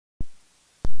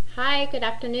Hi, good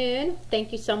afternoon.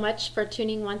 Thank you so much for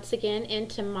tuning once again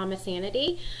into Mama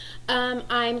Sanity.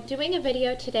 I'm doing a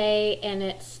video today and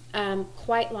it's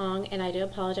quite long, and I do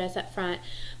apologize up front,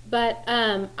 but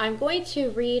I'm going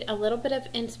to read a little bit of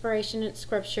inspiration and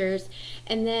scriptures,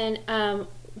 and then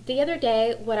the other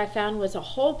day what I found was a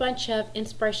whole bunch of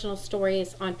inspirational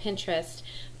stories on Pinterest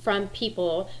from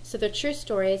people. So they're true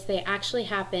stories, they actually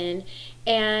happened,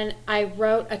 and I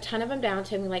wrote a ton of them down. It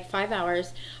took me like 5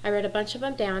 hours. I wrote a bunch of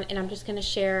them down, and I'm just going to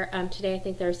share today. I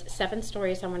think there's 7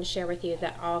 stories I want to share with you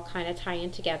that all kind of tie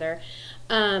in together.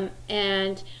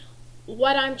 And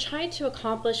what I'm trying to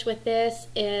accomplish with this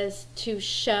is to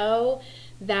show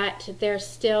that there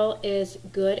still is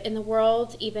good in the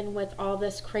world, even with all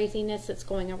this craziness that's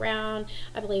going around.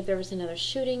 I believe there was another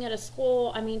shooting at a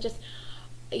school. I mean, just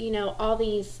all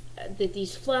these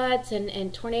floods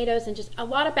and tornadoes and just a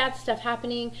lot of bad stuff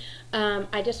happening.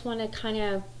 I just want to kind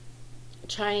of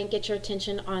try and get your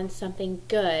attention on something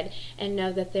good and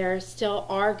know that there still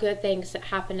are good things that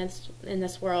happen in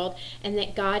this world, and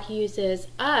that God uses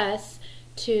us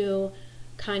to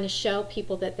kind of show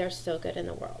people that there's still good in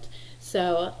the world.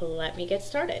 So let me get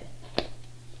started.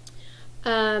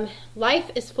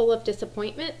 Life is full of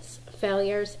disappointments,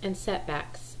 failures, and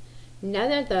setbacks.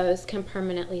 None of those can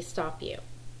permanently stop you.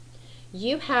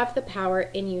 You have the power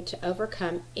in you to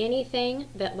overcome anything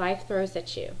that life throws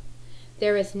at you.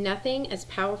 There is nothing as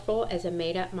powerful as a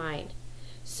made-up mind.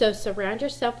 So surround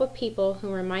yourself with people who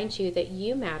remind you that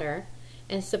you matter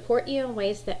and support you in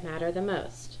ways that matter the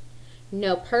most.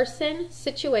 No person,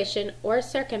 situation, or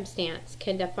circumstance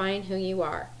can define who you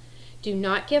are. Do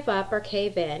not give up or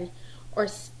cave in or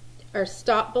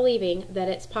stop believing that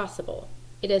it's possible.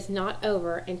 It is not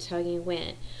over until you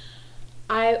win.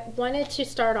 I wanted to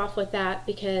start off with that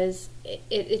because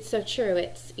it's so true.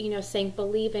 It's, saying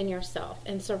believe in yourself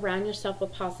and surround yourself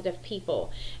with positive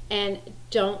people, and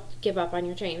don't give up on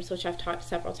your dreams, which I've talked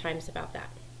several times about that.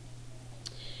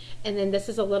 And then this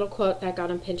is a little quote that I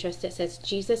got on Pinterest. It says,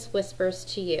 Jesus whispers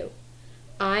to you,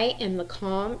 I am the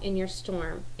calm in your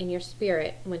storm, in your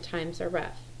spirit when times are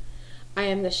rough. I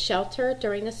am the shelter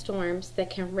during the storms that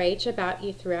can rage about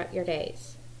you throughout your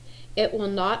days. It will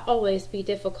not always be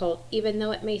difficult, even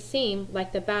though it may seem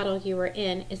like the battle you are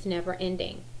in is never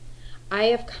ending. I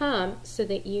have come so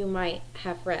that you might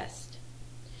have rest.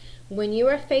 When you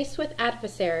are faced with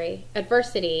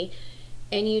adversity,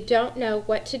 and you don't know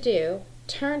what to do,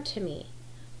 turn to me.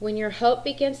 When your hope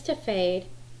begins to fade,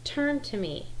 turn to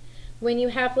me. When you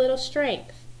have little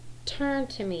strength, turn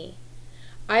to me.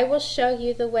 I will show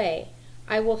you the way.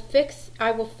 I will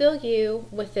fill you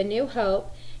with a new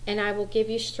hope, and I will give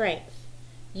you strength.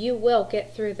 You will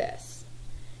get through this.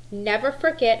 Never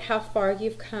forget how far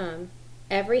you've come,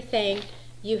 everything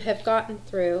you have gotten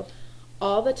through,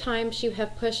 all the times you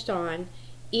have pushed on,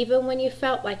 even when you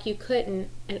felt like you couldn't,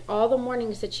 and all the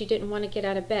mornings that you didn't want to get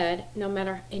out of bed,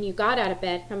 and you got out of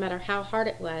bed no matter how hard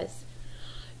it was.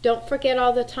 Don't forget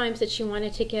all the times that you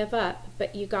wanted to give up,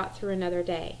 but you got through another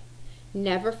day.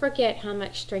 Never forget how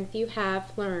much strength you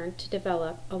have learned to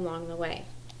develop along the way.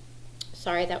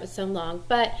 Sorry that was so long,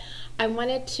 but I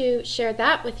wanted to share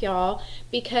that with y'all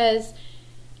because,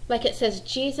 like it says,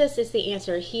 Jesus is the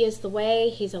answer. He is the way.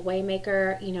 He's a way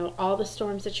maker. All the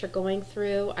storms that you're going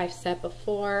through, I've said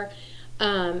before,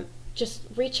 just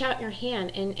reach out your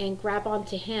hand and grab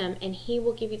onto him, and he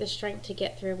will give you the strength to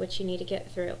get through what you need to get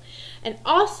through. And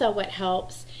also what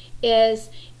helps is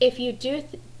if you do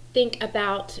think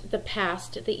about the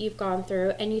past that you've gone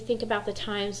through, and you think about the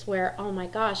times where, oh my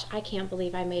gosh, I can't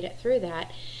believe I made it through that,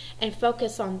 and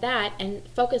focus on that, and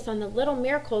focus on the little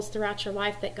miracles throughout your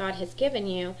life that God has given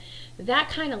you. That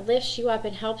kind of lifts you up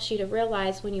and helps you to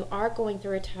realize when you are going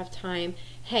through a tough time,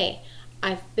 hey,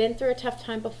 I've been through a tough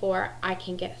time before, I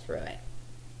can get through it.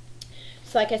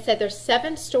 So like I said, there's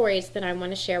 7 stories that I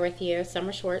want to share with you. Some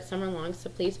are short, some are long, so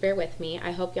please bear with me.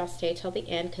 I hope y'all stay till the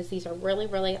end because these are really,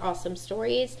 really awesome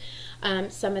stories.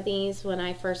 Some of these, when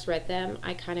I first read them,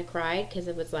 I kind of cried because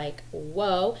it was like,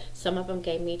 whoa. Some of them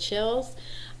gave me chills.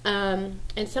 And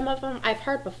some of them I've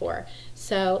heard before.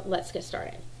 So let's get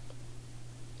started.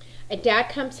 A dad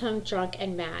comes home drunk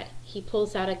and mad. He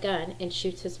pulls out a gun and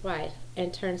shoots his wife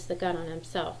and turns the gun on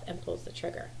himself and pulls the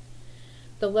trigger.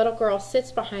 The little girl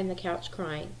sits behind the couch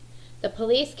crying. The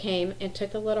police came and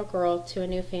took the little girl to a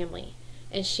new family,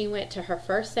 and she went to her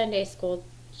first Sunday school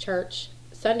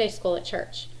at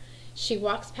church. She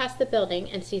walks past the building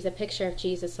and sees a picture of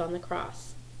Jesus on the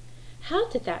cross. How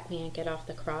did that man get off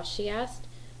the cross, she asked.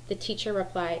 The teacher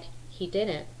replied, he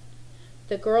didn't.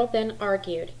 The girl then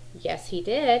argued, yes, he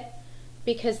did,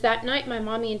 because that night my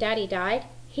mommy and daddy died,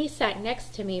 He sat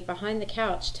next to me behind the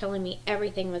couch telling me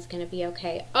everything was going to be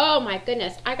okay. Oh my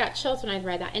goodness, I got chills when I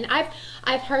read that. And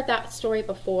I've heard that story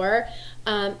before,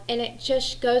 and it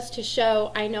just goes to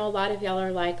show, I know a lot of y'all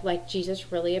are like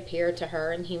Jesus really appeared to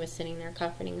her and he was sitting there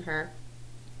comforting her.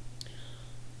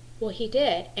 Well, he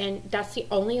did, and that's the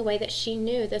only way that she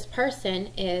knew this person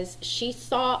is she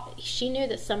knew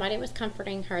that somebody was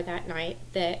comforting her that night,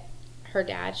 that her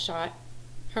dad shot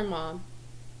her mom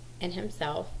and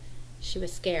himself. She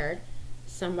was scared.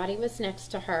 Somebody was next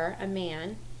to her, a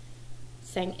man,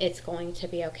 saying it's going to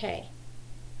be okay.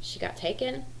 She got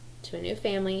taken to a new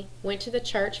family, went to the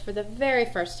church for the very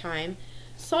first time,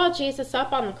 saw Jesus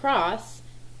up on the cross,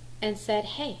 and said,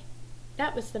 hey,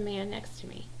 that was the man next to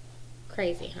me.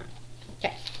 Crazy, huh?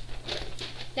 Okay.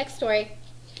 Next story.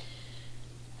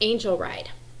 Angel ride.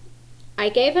 I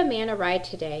gave a man a ride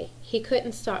today. He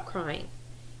couldn't stop crying.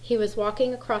 He was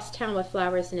walking across town with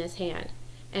flowers in his hand,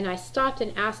 and I stopped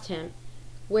and asked him,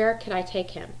 where could I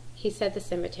take him? He said the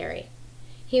cemetery.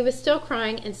 He was still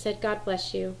crying and said, God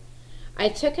bless you. I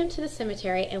took him to the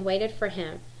cemetery and waited for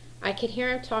him. I could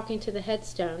hear him talking to the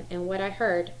headstone, and what I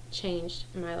heard changed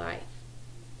my life.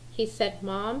 He said,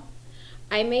 Mom,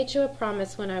 I made you a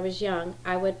promise when I was young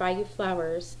I would buy you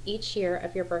flowers each year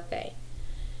of your birthday.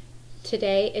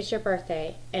 Today is your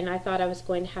birthday, and I thought I was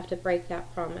going to have to break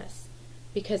that promise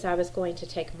because I was going to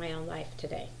take my own life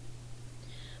today.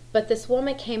 But this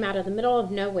woman came out of the middle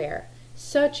of nowhere,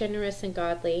 so generous and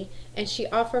godly, and she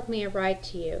offered me a ride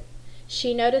to you.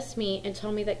 She noticed me and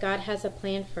told me that God has a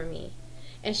plan for me.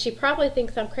 And she probably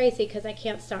thinks I'm crazy because I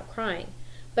can't stop crying.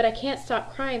 But I can't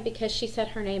stop crying because she said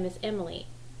her name is Emily.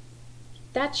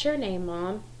 That's your name,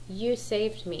 Mom. You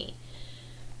saved me.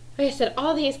 Like I said,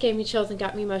 all these gave me chills and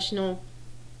got me emotional.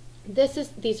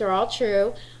 These are all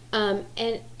true. And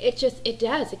it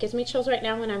does. It gives me chills right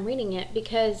now when I'm reading it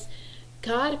because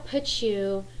God puts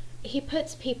He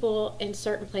puts people in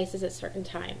certain places at certain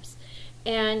times.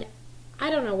 And I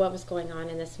don't know what was going on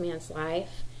in this man's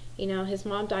life. You know, his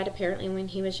mom died apparently when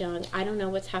he was young. I don't know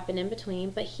what's happened in between,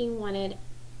 but he wanted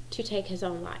to take his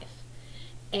own life.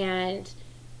 And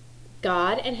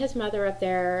God and his mother up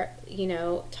there, you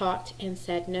know, talked and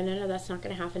said, no, that's not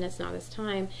going to happen. It's not his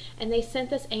time. And they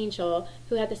sent this angel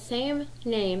who had the same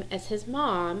name as his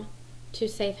mom to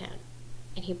save him.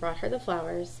 And he brought her the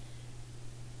flowers.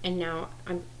 And now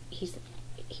he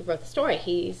wrote the story.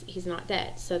 He's not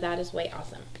dead. So that is way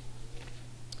awesome.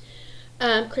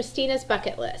 Christina's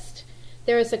bucket list.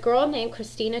 There is a girl named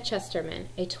Christina Chesterman,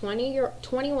 a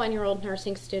 21-year-old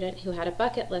nursing student who had a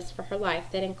bucket list for her life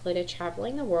that included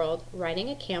traveling the world, riding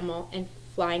a camel, and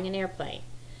flying an airplane.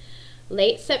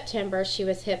 Late September, she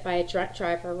was hit by a drunk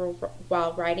driver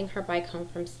while riding her bike home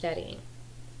from studying.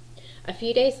 A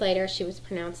few days later, she was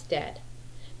pronounced dead.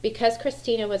 Because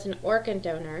Christina was an organ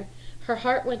donor, her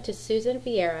heart went to Susan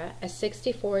Vieira, a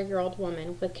 64-year-old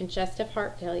woman with congestive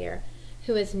heart failure,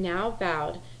 who is now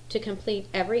vowed to complete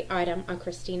every item on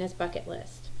Christina's bucket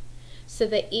list, so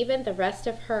that even if the rest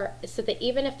of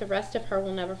her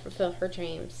will never fulfill her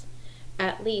dreams,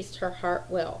 at least her heart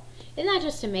will. Isn't that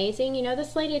just amazing? You know,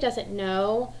 this lady doesn't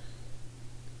know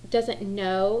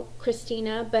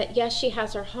Christina, but yes, she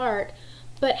has her heart.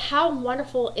 But how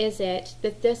wonderful is it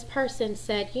that this person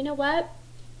said, you know what?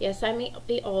 Yes, I may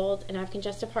be old and I have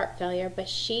congestive heart failure, but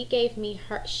she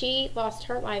lost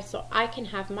her life so I can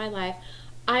have my life.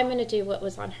 I'm going to do what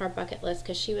was on her bucket list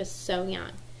because she was so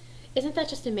young. Isn't that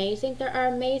just amazing? There are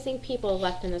amazing people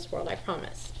left in this world, I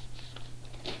promise.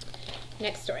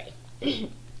 Next story.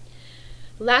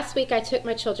 Last week I took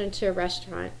my children to a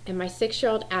restaurant and my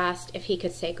 6-year-old asked if he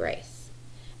could say grace.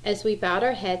 As we bowed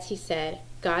our heads, he said,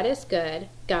 God is good,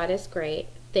 God is great,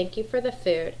 thank you for the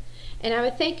food, and I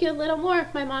would thank you a little more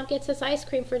if my mom gets us ice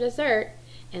cream for dessert,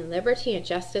 and liberty and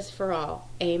justice for all.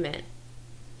 Amen.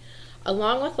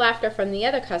 Along with laughter from the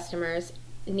other customers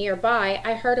nearby,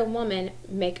 I heard a woman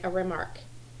make a remark.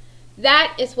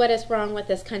 That is what is wrong with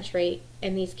this country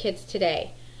and these kids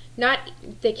today.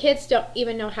 The kids don't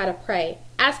even know how to pray.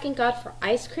 Asking God for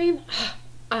ice cream?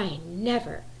 I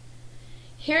never.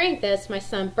 Hearing this, my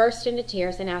son burst into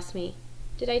tears and asked me,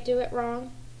 did I do it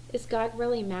wrong? Is God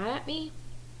really mad at me?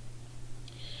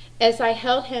 As I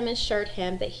held him and assured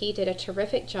him that he did a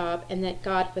terrific job and that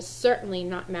God was certainly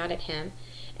not mad at him,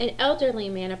 an elderly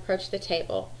man approached the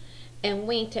table and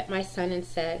winked at my son and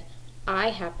said, I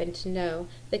happen to know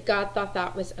that God thought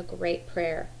that was a great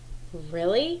prayer.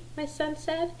 Really? My son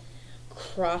said.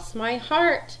 Cross my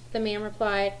heart, the man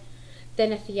replied.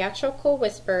 Then a theatrical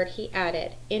whisper he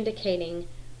added, indicating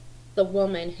the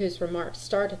woman whose remark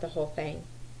started the whole thing.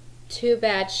 Too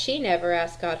bad she never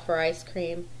asked God for ice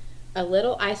cream. A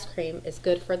little ice cream is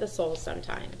good for the soul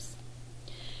sometimes.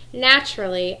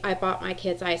 Naturally, I bought my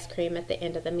kids ice cream at the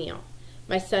end of the meal.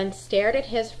 My son stared at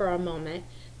his for a moment,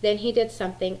 then he did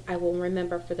something I will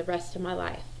remember for the rest of my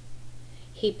life.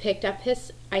 He picked up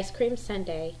his ice cream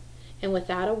sundae, and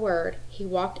without a word, he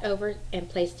walked over and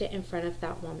placed it in front of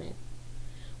that woman.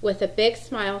 With a big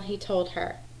smile, he told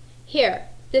her, "Here,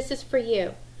 this is for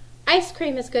you. Ice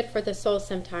cream is good for the soul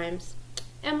sometimes,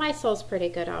 and my soul's pretty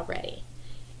good already."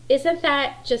 Isn't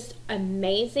that just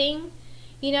amazing?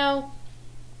 You know,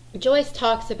 Joyce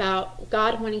talks about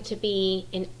God wanting to be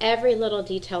in every little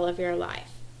detail of your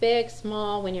life. Big,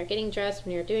 small, when you're getting dressed,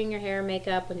 when you're doing your hair,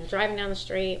 makeup, when you're driving down the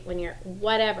street, when you're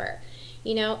whatever.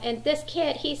 You know, and this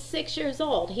kid, he's 6 years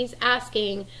old. He's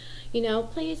asking, you know,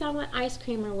 please, I want ice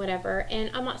cream or whatever. And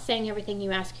I'm not saying everything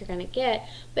you ask you're going to get,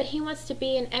 but he wants to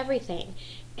be in everything.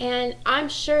 And I'm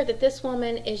sure that this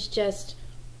woman is just,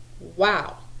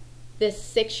 wow. This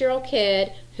 6-year-old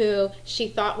kid who she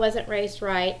thought wasn't raised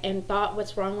right and thought,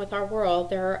 what's wrong with our world?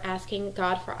 They're asking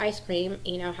God for ice cream.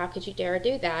 You know, how could you dare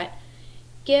do that?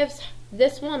 Gives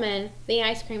this woman the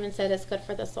ice cream and said, it's good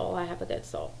for the soul. I have a good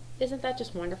soul. Isn't that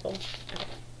just wonderful? Okay.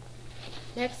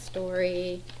 Next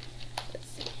story. Let's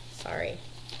see. Sorry.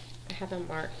 I have them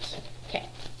marked. Okay.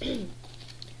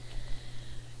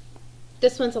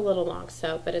 This one's a little long,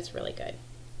 but it's really good.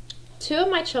 2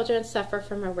 of my children suffer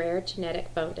from a rare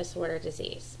genetic bone disorder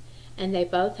disease, and they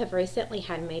both have recently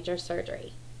had major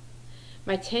surgery.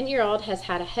 My 10-year-old has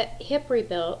had a hip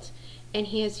rebuilt, and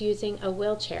he is using a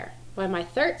wheelchair, while my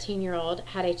 13-year-old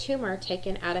had a tumor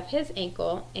taken out of his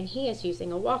ankle, and he is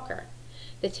using a walker.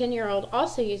 The 10-year-old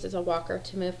also uses a walker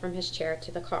to move from his chair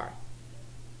to the car.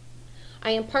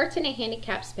 I am parked in a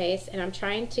handicapped space, and I'm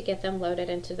trying to get them loaded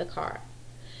into the car.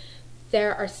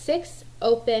 There are 6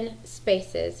 open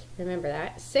spaces. Remember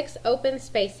that? 6 open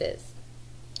spaces.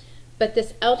 But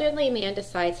this elderly man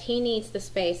decides he needs the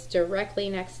space directly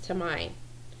next to mine.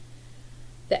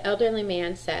 The elderly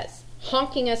man says,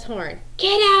 honking his horn,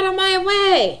 "Get out of my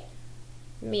way!"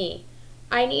 Me,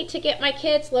 "I need to get my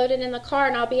kids loaded in the car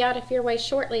and I'll be out of your way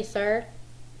shortly, sir."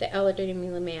 The elderly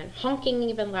man, honking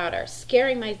even louder,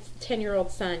 scaring my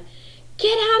 10-year-old son.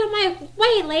 "Get out of my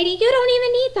way, lady! You don't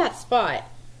even need that spot."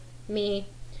 Me,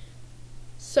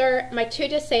 "Sir, my 2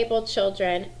 disabled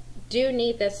children do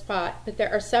need this spot, but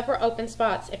there are several open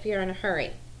spots if you're in a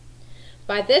hurry."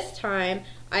 By this time,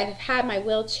 I have had my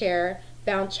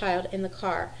wheelchair-bound child in the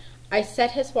car. I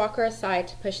set his walker aside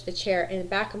to push the chair in the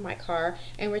back of my car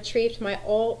and retrieved my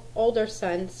older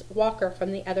son's walker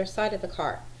from the other side of the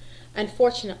car.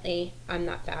 Unfortunately, I'm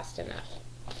not fast enough.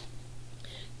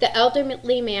 The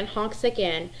elderly man honks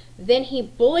again, then he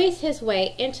bullies his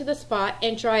way into the spot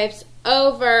and drives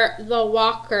over the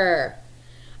walker.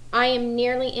 I am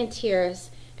nearly in tears,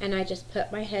 and I just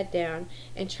put my head down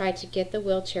and tried to get the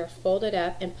wheelchair folded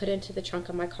up and put into the trunk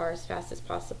of my car as fast as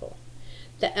possible.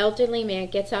 The elderly man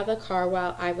gets out of the car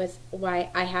while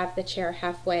I have the chair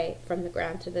halfway from the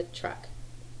ground to the truck.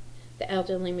 The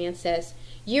elderly man says,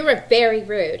 "You are very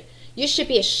rude. You should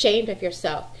be ashamed of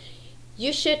yourself.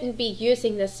 You shouldn't be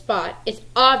using this spot. It's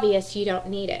obvious you don't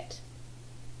need it."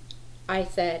 I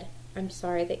said, "I'm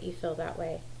sorry that you feel that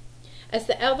way." As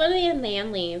the elderly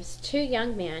man leaves, 2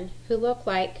 young men who look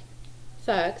like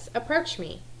thugs approach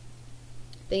me.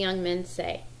 The young men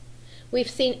say, "We've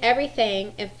seen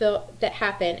everything that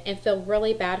happened and feel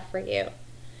really bad for you.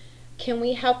 Can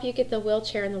we help you get the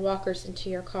wheelchair and the walkers into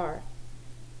your car?"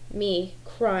 Me,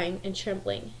 crying and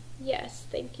trembling, "Yes,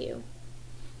 thank you."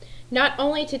 Not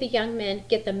only do the young men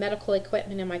get the medical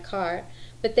equipment in my car,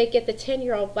 but they get the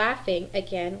 10-year-old laughing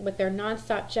again with their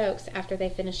nonstop jokes after they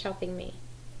finish helping me.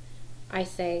 I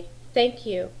say, "Thank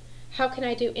you. How can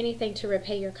I do anything to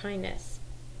repay your kindness?"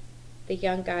 The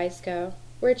young guys go,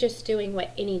 "We're just doing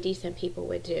what any decent people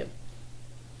would do."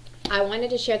 I wanted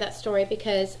to share that story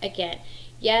because, again,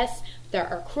 yes, there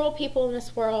are cruel people in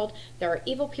this world, there are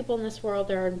evil people in this world,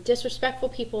 there are disrespectful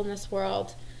people in this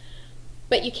world,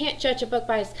 but you can't judge a book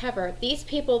by its cover. These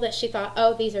people that she thought,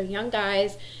 oh, these are young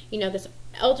guys, you know, this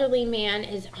elderly man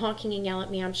is honking and yelling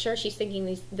at me. I'm sure she's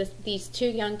thinking these 2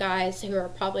 young guys who are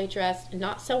probably dressed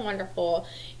not so wonderful,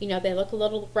 you know, they look a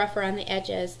little rough around the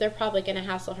edges, they're probably going to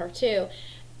hassle her too.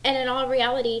 And in all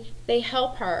reality, they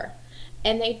help her.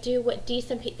 And they do what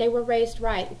decent people, they were raised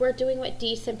right. We're doing what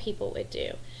decent people would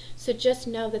do. So just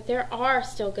know that there are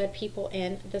still good people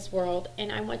in this world,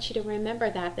 and I want you to remember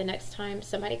that the next time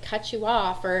somebody cuts you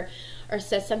off or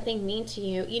says something mean to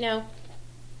you. You know,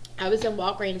 I was in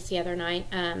Walgreens the other night.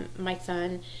 My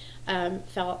son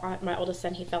my oldest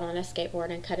son, he fell on a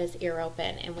skateboard and cut his ear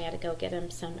open, and we had to go get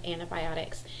him some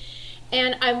antibiotics.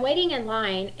 And I'm waiting in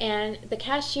line, and the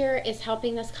cashier is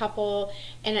helping this couple,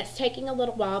 and it's taking a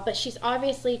little while, but she's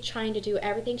obviously trying to do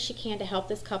everything she can to help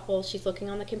this couple. She's looking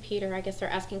on the computer. I guess they're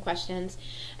asking questions.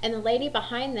 And the lady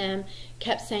behind them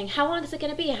kept saying, "How long is it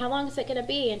going to be? How long is it going to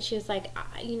be?" And she was like,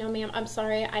 "You know, ma'am, I'm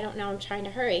sorry. I don't know. I'm trying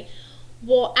to hurry."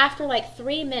 Well, after like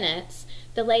 3 minutes,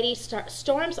 the lady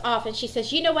storms off, and she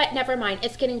says, "You know what? Never mind.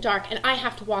 It's getting dark, and I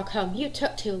have to walk home. You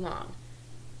took too long."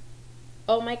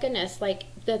 Oh my goodness, like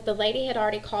the lady had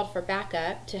already called for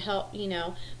backup to help, you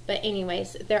know. But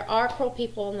anyways, there are cruel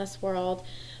people in this world,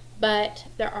 but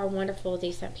there are wonderful,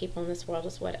 decent people in this world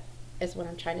is what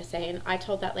I'm trying to say. And I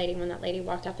told that lady, when that lady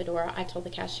walked out the door, I told the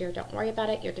cashier, "Don't worry about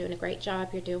it. You're doing a great job.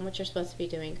 You're doing what you're supposed to be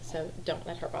doing, so don't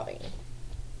let her bother you."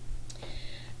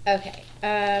 Okay,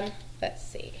 let's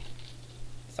see.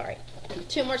 Sorry.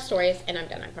 2 more stories and I'm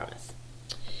done, I promise.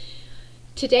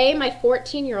 Today, my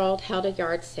 14-year-old held a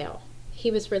yard sale. He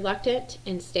was reluctant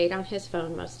and stayed on his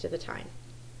phone most of the time.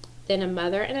 Then a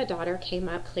mother and a daughter came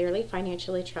up, clearly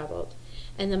financially troubled,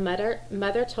 and the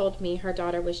mother told me her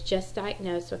daughter was just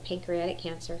diagnosed with pancreatic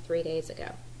cancer 3 days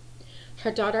ago.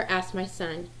 Her daughter asked my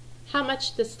son how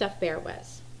much the stuffed bear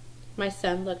was. My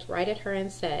son looked right at her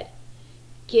and said,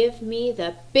 "Give me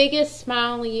the biggest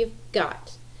smile you've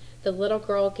got." The little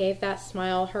girl gave that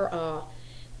smile her all.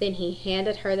 Then he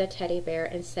handed her the teddy bear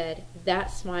and said,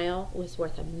 "That smile was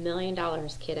worth $1 million,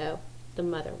 kiddo." The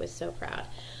mother was so proud.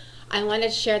 I wanted to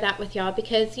share that with y'all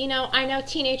because, you know, I know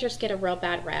teenagers get a real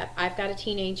bad rep. I've got a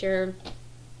teenager.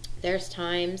 There's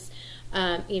times,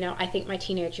 you know, I think my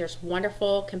teenager's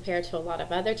wonderful compared to a lot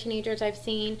of other teenagers I've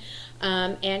seen.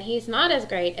 And he's not as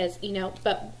great as, you know,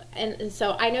 and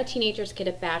so I know teenagers get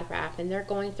a bad rap, and they're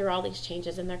going through all these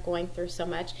changes, and they're going through so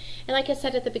much. And like I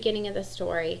said at the beginning of the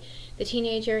story, the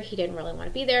teenager, he didn't really want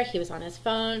to be there. He was on his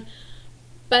phone,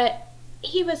 but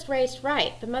he was raised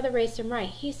right. The mother raised him right.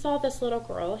 He saw this little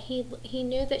girl. He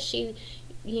knew that she,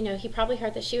 you know, he probably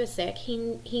heard that she was sick.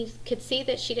 He could see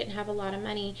that she didn't have a lot of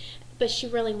money, but she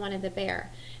really wanted the bear.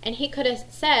 And he could have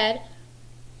said,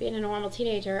 being a normal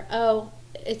teenager, "Oh,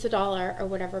 it's $1 or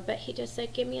whatever," but he just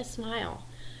said, "Give me a smile."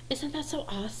 Isn't that so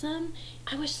awesome?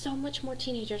 I wish so much more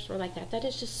teenagers were like that. That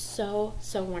is just so,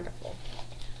 so wonderful.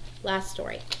 Last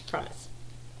story, promise.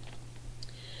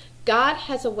 God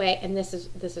has a way, and this is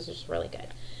just really good.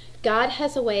 God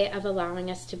has a way of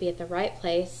allowing us to be at the right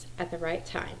place at the right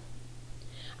time.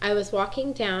 I was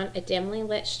walking down a dimly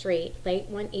lit street late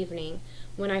one evening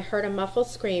when I heard a muffled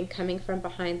scream coming from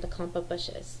behind the clump of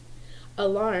bushes.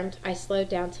 Alarmed, I slowed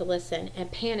down to listen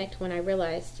and panicked when I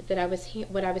realized that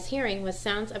what I was hearing was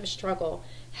sounds of a struggle,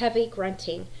 heavy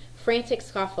grunting, frantic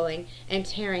scuffling, and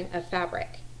tearing of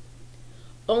fabric.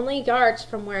 Only yards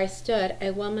from where I stood,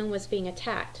 a woman was being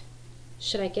attacked.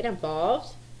 Should I get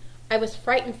involved? I was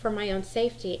frightened for my own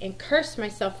safety and cursed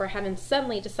myself for having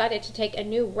suddenly decided to take a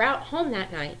new route home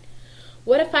that night.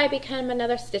 What if I become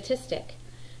another statistic?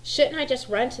 Shouldn't I just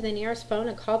run to the nearest phone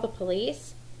and call the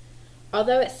police?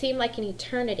 Although it seemed like an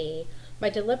eternity, my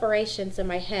deliberations in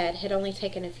my head had only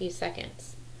taken a few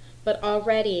seconds. But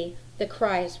already the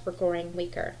cries were growing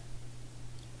weaker.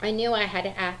 I knew I had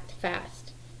to act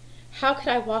fast. How could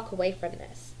I walk away from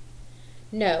this?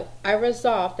 No, I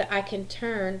resolved that I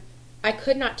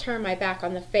could not turn my back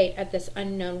on the fate of this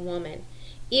unknown woman,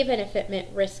 even if it meant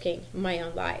risking my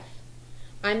own life.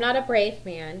 I'm not a brave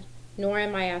man, nor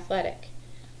am I athletic.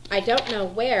 I don't know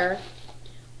where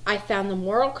I found the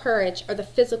moral courage or the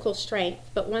physical strength,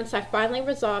 but once I finally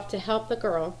resolved to help the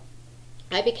girl,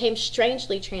 I became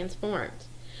strangely transformed.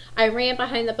 I ran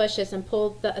behind the bushes and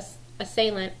pulled the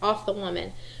assailant off the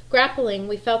woman. Grappling,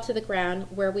 we fell to the ground,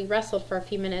 where we wrestled for a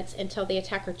few minutes until the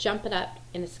attacker jumped up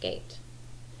and escaped.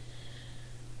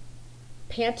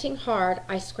 Panting hard,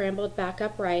 I scrambled back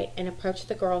upright and approached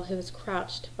the girl who was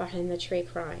crouched behind the tree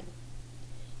crying.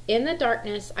 In the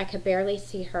darkness, I could barely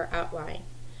see her outline,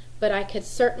 but I could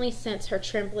certainly sense her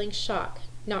trembling shock.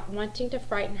 Not wanting to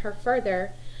frighten her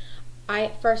further, I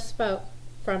at first spoke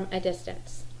from a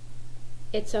distance.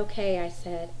 "It's okay," I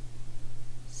said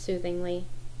soothingly.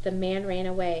 The man ran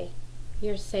away.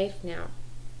 "You're safe now."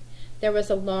 There was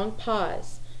a long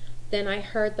pause. Then I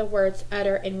heard the words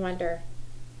utter in wonder.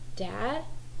 "Dad?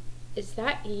 Is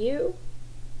that you?"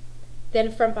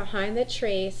 Then from behind the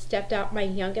tree stepped out my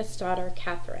youngest daughter,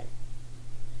 Catherine.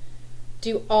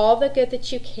 Do all the good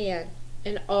that you can,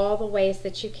 in all the ways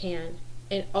that you can,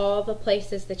 in all the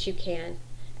places that you can,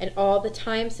 and all the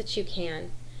times that you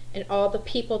can, and all the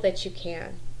people that you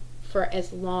can, for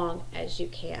as long as you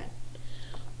can.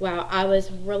 Wow, I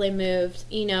was really moved.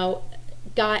 You know,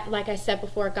 God, like I said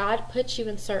before, God puts you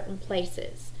in certain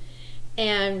places.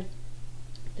 And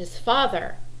this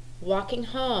father walking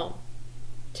home,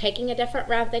 taking a different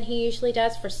route than he usually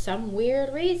does for some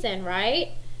weird reason,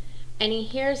 right? And he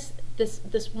hears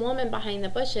this woman behind the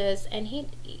bushes, and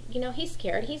he's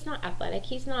scared. He's not athletic.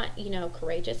 He's not,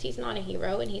 courageous. He's not a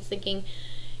hero. And he's thinking,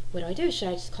 what do I do? Should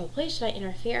I just call the police? Should I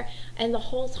interfere? And the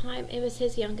whole time it was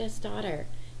his youngest daughter.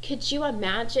 Could you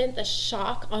imagine the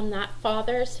shock on that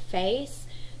father's face,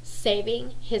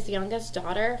 saving his youngest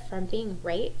daughter from being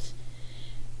raped?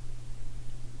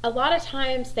 A lot of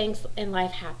times things in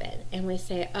life happen and we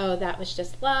say, oh, that was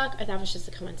just luck, or that was just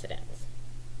a coincidence.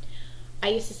 I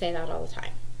used to say that all the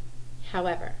time.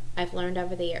 However, I've learned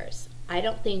over the years, I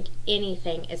don't think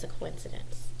anything is a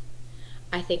coincidence.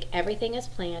 I think everything is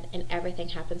planned and everything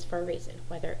happens for a reason,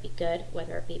 whether it be good,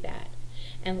 whether it be bad.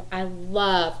 And I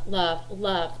love, love,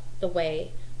 love the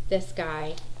way this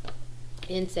guy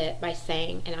ends it by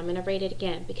saying, and I'm going to read it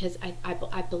again because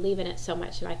I believe in it so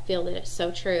much and I feel that it's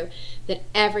so true, that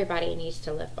everybody needs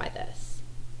to live by this.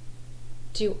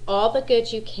 Do all the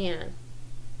good you can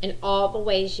in all the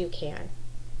ways you can,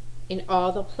 in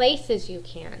all the places you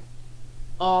can,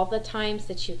 all the times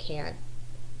that you can,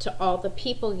 to all the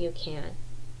people you can,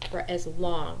 for as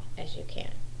long as you can.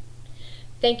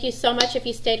 Thank you so much if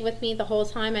you stayed with me the whole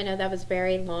time. I know that was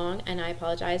very long and I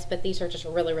apologize, but these are just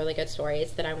really, really good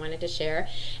stories that I wanted to share.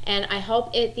 And I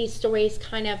hope these stories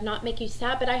kind of not make you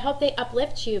sad, but I hope they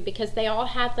uplift you, because they all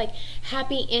have like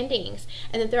happy endings,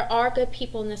 and that there are good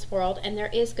people in this world and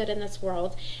there is good in this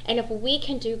world. And if we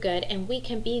can do good and we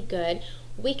can be good,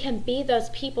 we can be those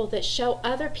people that show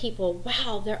other people,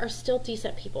 wow, there are still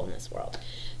decent people in this world.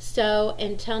 So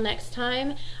until next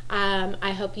time,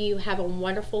 I hope you have a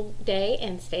wonderful day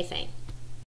and stay sane.